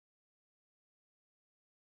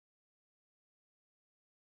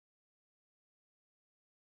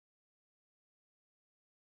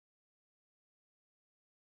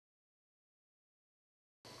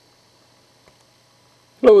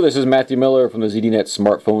Hello, this is Matthew Miller from the ZDNet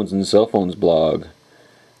Smartphones and Cell Phones blog.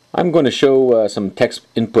 I'm going to show some text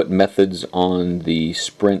input methods on the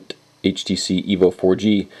Sprint HTC EVO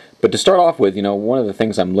 4G. But to start off with, one of the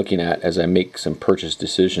things I'm looking at as I make some purchase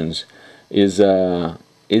decisions is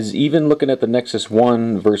even looking at the Nexus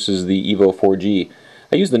One versus the EVO 4G.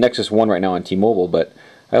 I use the Nexus One right now on T-Mobile, but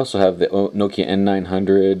I also have the Nokia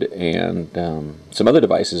N900 and some other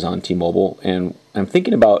devices on T-Mobile, and I'm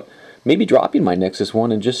thinking about maybe dropping my Nexus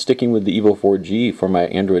One and just sticking with the EVO 4G for my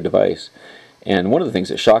Android device. And one of the things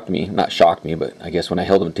that shocked me, not shocked me, but I guess when I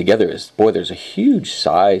held them together is, boy, there's a huge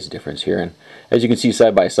size difference here. And as you can see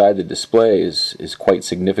side by side, the display is quite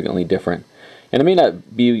significantly different. And it may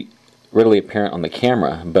not be readily apparent on the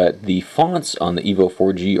camera, but the fonts on the EVO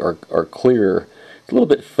 4G are clearer. It's a little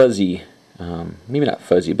bit fuzzy, maybe not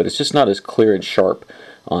fuzzy, but it's just not as clear and sharp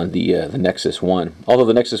on the Nexus One. Although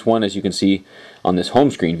the Nexus One, as you can see on this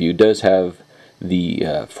home screen view, does have the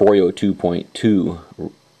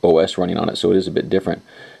 402.2 OS running on it, so it is a bit different.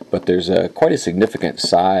 But there's quite a significant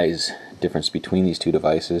size difference between these two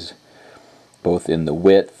devices, both in the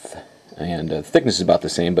width, and thickness is about the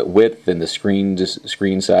same, but width and the screen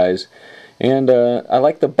size. And I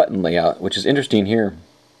like the button layout, which is interesting here.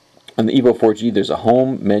 On the EVO 4G, there's a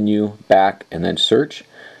home, menu, back, and then search.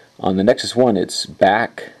 On the Nexus One, it's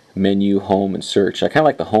back, menu, home, and search. I kind of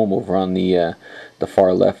like the home over on the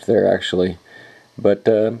far left there, actually. But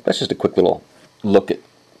that's just a quick little look at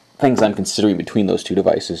things I'm considering between those two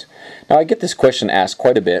devices. Now, I get this question asked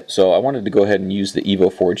quite a bit, so I wanted to go ahead and use the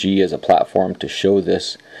EVO 4G as a platform to show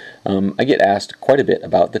this. I get asked quite a bit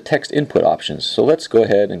about the text input options. So let's go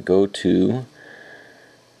ahead and go to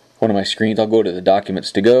one of my screens. I'll go to the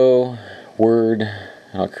Documents to Go, Word,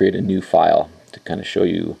 and I'll create a new file to kind of show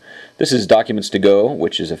you. This is Documents to Go,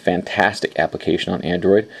 which is a fantastic application on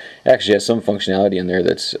Android. It actually has some functionality in there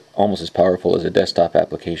that's almost as powerful as a desktop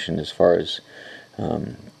application as far as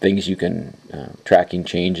things you can, tracking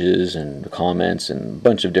changes and comments and a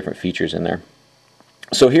bunch of different features in there.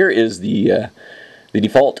 So here is the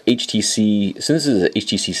default HTC, since this is an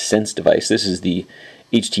HTC Sense device, this is the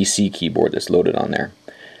HTC keyboard that's loaded on there.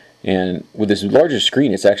 And with this larger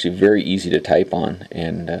screen, it's actually very easy to type on,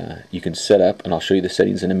 and you can set up, and I'll show you the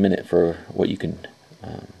settings in a minute for what you can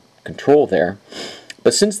control there.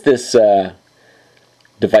 But since this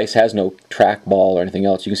device has no trackball or anything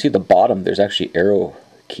else, you can see at the bottom there's actually arrow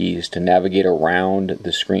keys to navigate around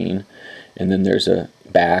the screen, and then there's a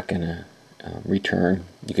back and a return.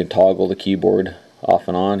 You can toggle the keyboard off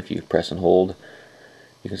and on. If you press and hold,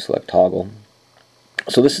 you can select toggle.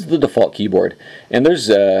 So this is the default keyboard, and there's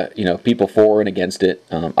people for and against it.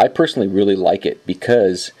 I personally really like it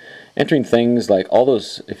because entering things like all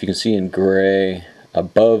those, if you can see in gray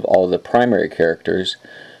above all the primary characters,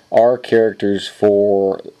 are characters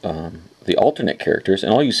for the alternate characters,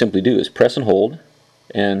 and all you simply do is press and hold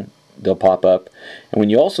and they'll pop up. And when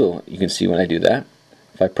you can see when I do that,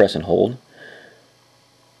 if I press and hold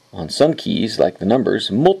on some keys, like the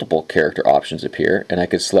numbers, multiple character options appear, and I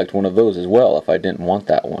could select one of those as well if I didn't want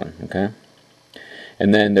that one. Okay.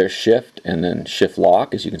 And then there's shift and then shift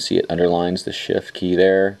lock. As you can see, it underlines the shift key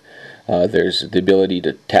there. There's the ability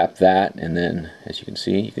to tap that, and then as you can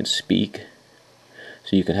see, you can speak.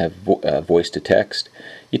 So you can have voice to text.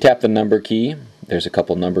 You tap the number key. There's a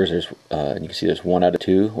couple numbers. There's and you can see there's 1 out of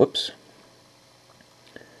 2. Whoops.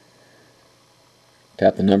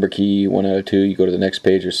 Tap the number key, 1 out of 2, you go to the next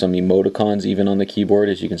page. There's some emoticons even on the keyboard,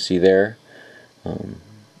 as you can see there. On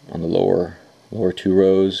the lower 2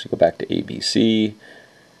 rows, you go back to ABC,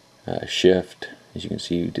 shift, as you can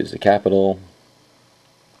see, does the capital.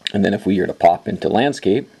 And then if we were to pop into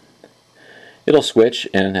landscape, it'll switch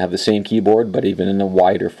and have the same keyboard, but even in a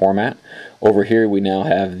wider format. Over here we now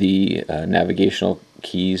have the navigational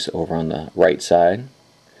keys over on the right side.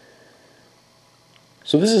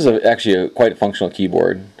 So this is actually a quite functional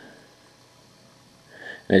keyboard.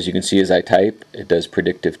 And as you can see, as I type, it does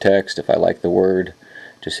predictive text. If I like the word,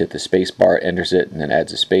 just hit the space bar, it enters it, and then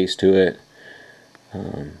adds a space to it.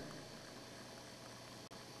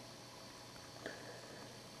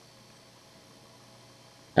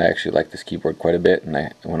 I actually like this keyboard quite a bit,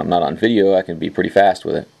 and when I'm not on video, I can be pretty fast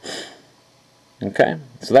with it. Okay,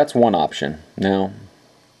 so that's one option. Now,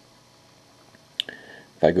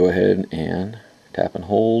 if I go ahead and tap and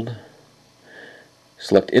hold,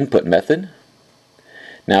 select input method.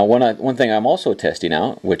 Now one thing I'm also testing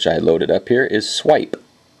out, which I loaded up here, is Swype.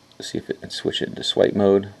 Let's see if it can switch it into swipe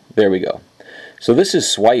mode. There we go. So this is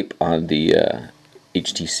Swype on the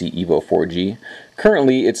HTC EVO 4G.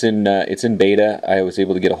 Currently it's in beta. I was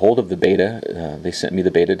able to get a hold of the beta. They sent me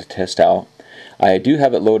the beta to test out. I do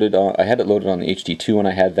have it loaded on, I had it loaded on the HD2 when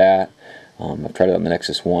I had that. I've tried it on the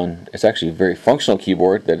Nexus One. It's actually a very functional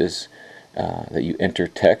keyboard that is that you enter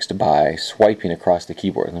text by swiping across the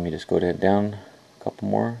keyboard. Let me just go down a couple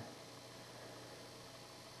more.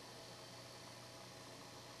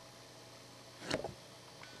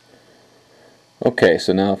 Okay,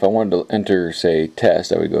 so now if I wanted to enter, say,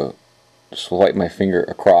 test, I would go swipe my finger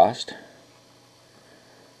across.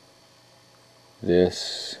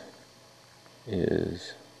 This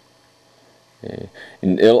is a,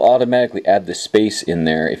 and it'll automatically add the space in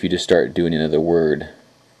there if you just start doing another word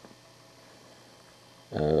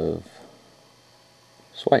of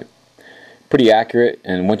swipe. Pretty accurate,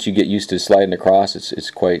 and once you get used to sliding across, it's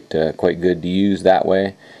quite good to use that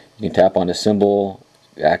way. You can tap on a symbol,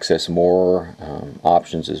 access more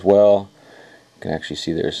options as well. You can actually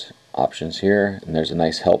see there's options here, and there's a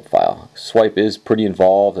nice help file. Swype is pretty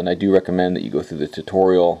involved, and I do recommend that you go through the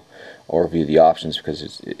tutorial or view the options,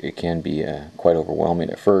 because it can be quite overwhelming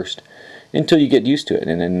at first until you get used to it,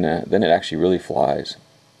 and then it actually really flies.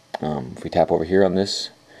 If we tap over here on this,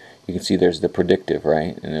 you can see there's the predictive,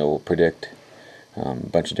 right, and it will predict a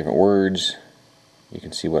bunch of different words. You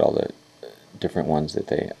can see what all the different ones that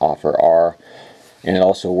they offer are, and it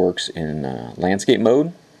also works in landscape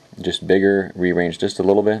mode, just bigger, rearranged just a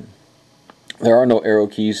little bit. There are no arrow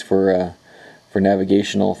keys for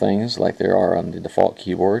navigational things like there are on the default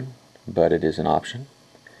keyboard, but it is an option.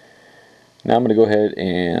 Now I'm going to go ahead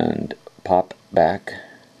and pop back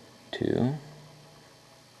to,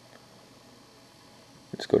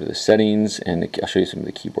 let's go to the settings, and I'll show you some of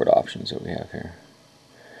the keyboard options that we have here.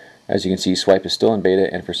 As you can see, Swype is still in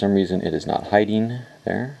beta, and for some reason it is not hiding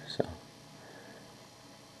there. So,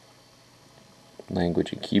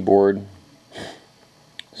 language and keyboard.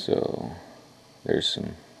 So there's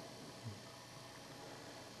some.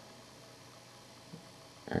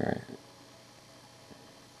 Alright.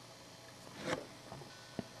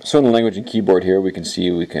 So in the language and keyboard here, we can see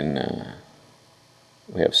we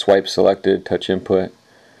have swipe selected, touch input,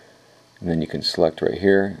 and then you can select right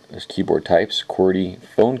here. There's keyboard types, QWERTY,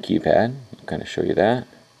 phone keypad. I'll kind of show you that.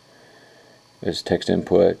 There's text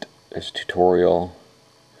input, there's tutorial.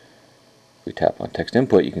 If we tap on text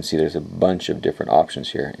input, you can see there's a bunch of different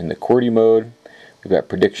options here. In the QWERTY mode, we've got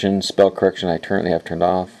prediction, spell correction I currently have turned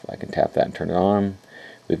off. I can tap that and turn it on.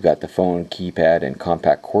 We've got the phone keypad and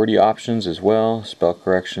compact QWERTY options as well, spell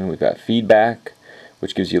correction. We've got feedback,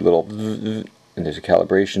 which gives you a little, and there's a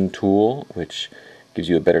calibration tool, which gives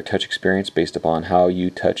you a better touch experience based upon how you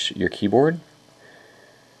touch your keyboard.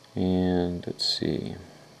 And let's see,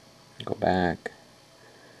 go back.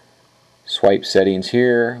 Swype settings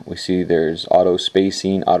here. We see there's auto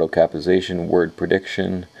spacing, auto capitalization, word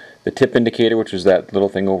prediction, the tip indicator, which is that little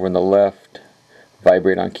thing over on the left,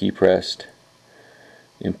 vibrate on key pressed,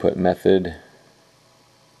 input method,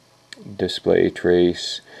 display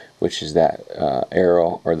trace, which is that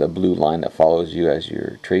arrow or the blue line that follows you as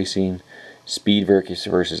you're tracing, speed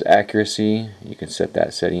versus accuracy. You can set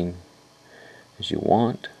that setting as you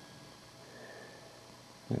want.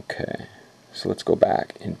 Okay, so let's go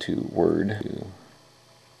back into Word,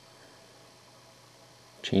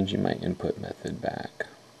 changing my input method back.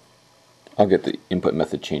 I'll get the input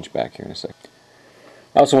method changed back here in a second.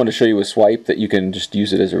 I also want to show you with Swype that you can just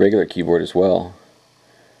use it as a regular keyboard as well.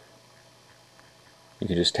 You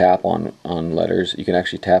can just tap on letters. You can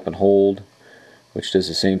actually tap and hold, which does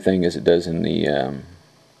the same thing as it does in the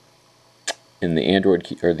Android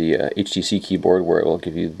key, or the HTC keyboard, where it will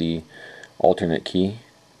give you the alternate key.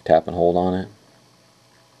 Tap and hold on it.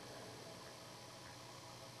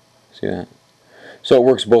 See that? So it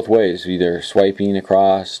works both ways, either swiping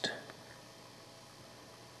across,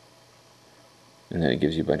 and then it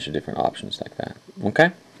gives you a bunch of different options like that.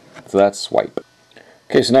 Okay, so that's Swype.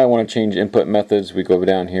 Okay, so now I want to change input methods. We go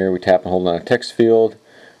down here, we tap and hold on a text field.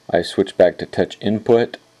 I switch back to touch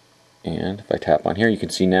input, and if I tap on here, you can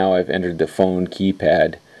see now I've entered the phone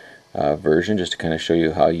keypad version, just to kind of show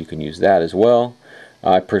you how you can use that as well.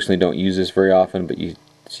 I personally don't use this very often, but you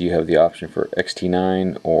see you have the option for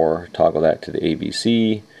XT9 or toggle that to the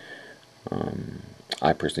ABC.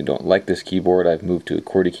 I personally don't like this keyboard. I've moved to a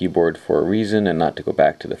QWERTY keyboard for a reason, and not to go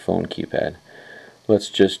back to the phone keypad. Let's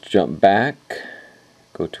just jump back,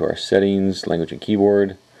 go to our settings, language and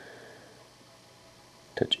keyboard,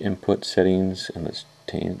 touch input settings, and let's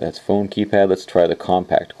change, that's phone keypad. Let's try the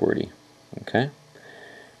compact QWERTY. Okay,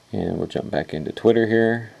 and we'll jump back into Twitter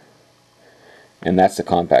here, and that's the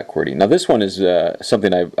compact QWERTY. Now this one is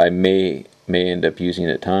something I may end up using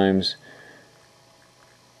at times.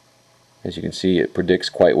 As you can see, it predicts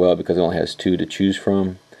quite well because it only has 2 to choose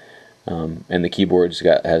from, and the keyboard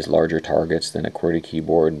has larger targets than a QWERTY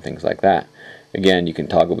keyboard and things like that. Again, you can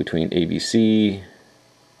toggle between ABC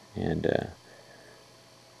and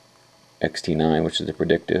XT9, which is the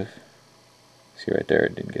predictive. See right there,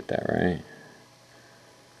 it didn't get that right.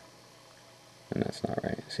 And that's not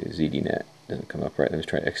right. See, ZDNet doesn't come up right. Let me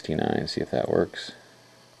try XT9, see if that works.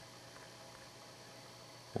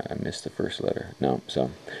 I missed the first letter. No,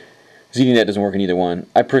 so ZDNet doesn't work in either one.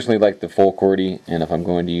 I personally like the full QWERTY, and if I'm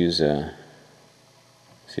going to use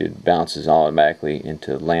see, it bounces automatically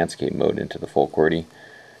into landscape mode into the full QWERTY.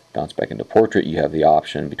 Bounce back into portrait. You have the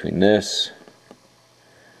option between this,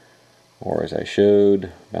 or as I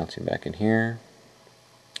showed, bouncing back in here.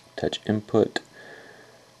 Touch input.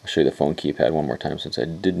 I'll show you the phone keypad one more time since I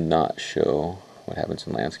did not show what happens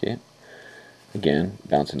in landscape. Again,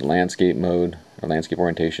 bounce into landscape mode or landscape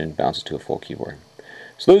orientation, bounces to a full keyboard.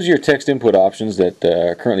 So those are your text input options that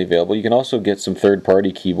are currently available. You can also get some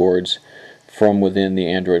third-party keyboards from within the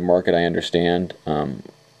Android market, I understand.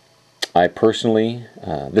 I personally,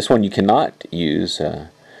 this one you cannot use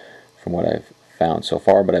from what I've found so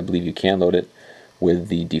far, but I believe you can load it with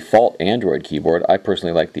the default Android keyboard. I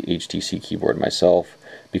personally like the HTC keyboard myself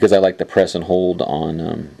because I like to press and hold on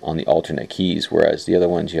the alternate keys, whereas the other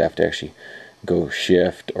ones you have to actually go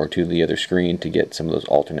shift or to the other screen to get some of those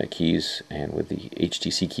alternate keys, and with the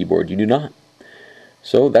HTC keyboard you do not.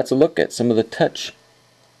 So that's a look at some of the touch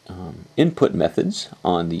input methods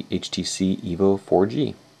on the HTC EVO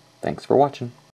 4G. Thanks for watching.